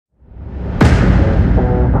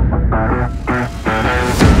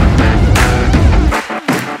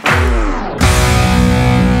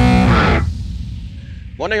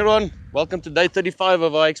Morning everyone, welcome to day 35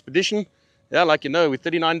 of our expedition. Yeah, like you know, we're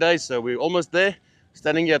 39 days, so we're almost there.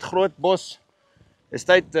 Standing here at Grootbos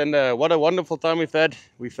Estate, and what a wonderful time we've had.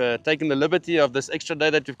 We've taken the liberty of this extra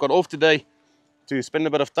day that we've got off today to spend a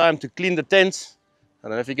bit of time to clean the tents. I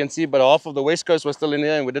don't know if you can see, but half of the west coast was still in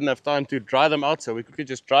here and we didn't have time to dry them out, so we're quickly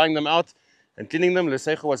just drying them out and cleaning them.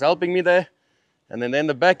 Lesego was helping me there. And then in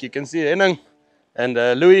the back you can see Henning and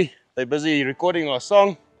Louis, they're busy recording our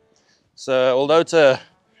song. So although it's a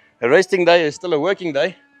resting day, it's still a working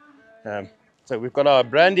day. So we've got our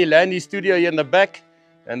Brandy Landy studio here in the back,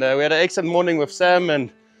 and we had an excellent morning with Sam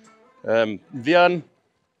and Vian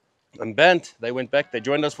and Bant. They went back, they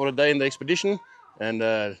joined us for a day in the expedition,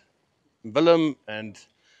 and Willem and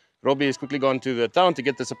Robbie has quickly gone to the town to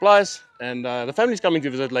get the supplies, and the family's coming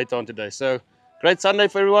to visit later on today. So great Sunday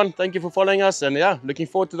for everyone. Thank you for following us, and yeah, looking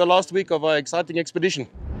forward to the last week of our exciting expedition.